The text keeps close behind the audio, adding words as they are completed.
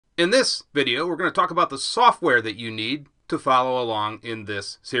In this video, we're going to talk about the software that you need to follow along in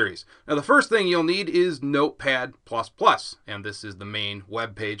this series. Now, the first thing you'll need is Notepad++, and this is the main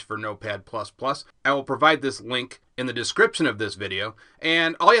web page for Notepad++. I will provide this link in the description of this video,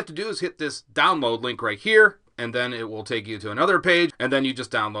 and all you have to do is hit this download link right here, and then it will take you to another page, and then you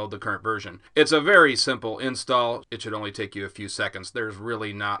just download the current version. It's a very simple install. It should only take you a few seconds. There's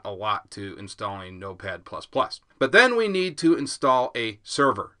really not a lot to installing Notepad++. But then we need to install a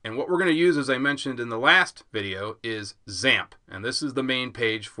server. And what we're going to use, as I mentioned in the last video, is Zamp. And this is the main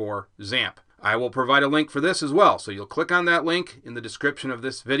page for Zamp. I will provide a link for this as well. So you'll click on that link in the description of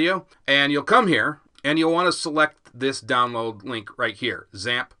this video, and you'll come here, and you'll want to select this download link right here,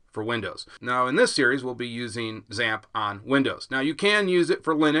 Zamp for Windows. Now in this series we'll be using Zamp on Windows. Now you can use it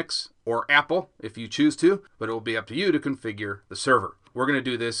for Linux or Apple if you choose to, but it will be up to you to configure the server. We're going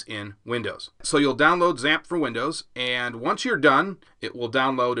to do this in Windows. So you'll download Zamp for Windows, and once you're done, it will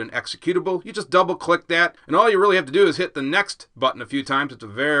download an executable. You just double click that, and all you really have to do is hit the next button a few times. It's a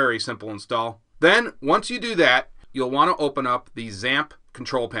very simple install. Then once you do that, you'll want to open up the Zamp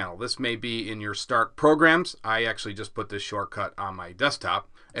control panel. This may be in your Start Programs. I actually just put this shortcut on my desktop,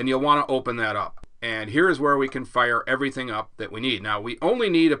 and you'll want to open that up. And here is where we can fire everything up that we need. Now we only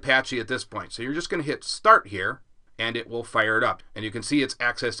need Apache at this point, so you're just going to hit Start here, and it will fire it up. And you can see it's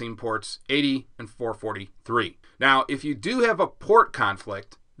accessing ports 80 and 443. Now if you do have a port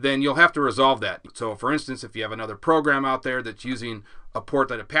conflict, then you'll have to resolve that. So for instance, if you have another program out there that's using a port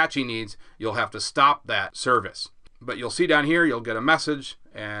that Apache needs, you'll have to stop that service. But you'll see down here, you'll get a message,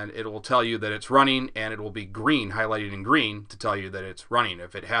 and it will tell you that it's running, and it will be green, highlighted in green, to tell you that it's running.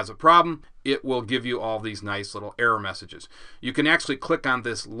 If it has a problem, it will give you all these nice little error messages. You can actually click on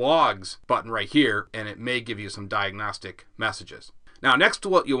this Logs button right here, and it may give you some diagnostic messages. Now, next to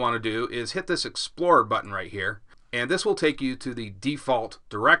what you want to do is hit this Explorer button right here, and this will take you to the default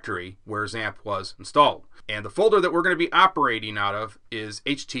directory where Zamp was installed. And the folder that we're going to be operating out of is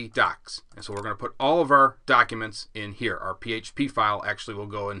htdocs. And so we're going to put all of our documents in here. Our PHP file actually will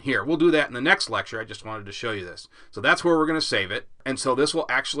go in here. We'll do that in the next lecture. I just wanted to show you this. So that's where we're going to save it. And so this will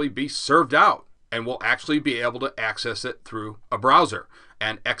actually be served out, and we'll actually be able to access it through a browser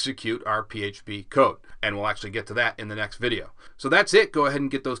and execute our PHP code. And we'll actually get to that in the next video. So that's it. Go ahead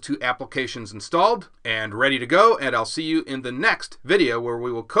and get those two applications installed and ready to go. And I'll see you in the next video where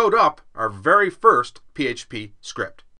we will code up our very first PHP script.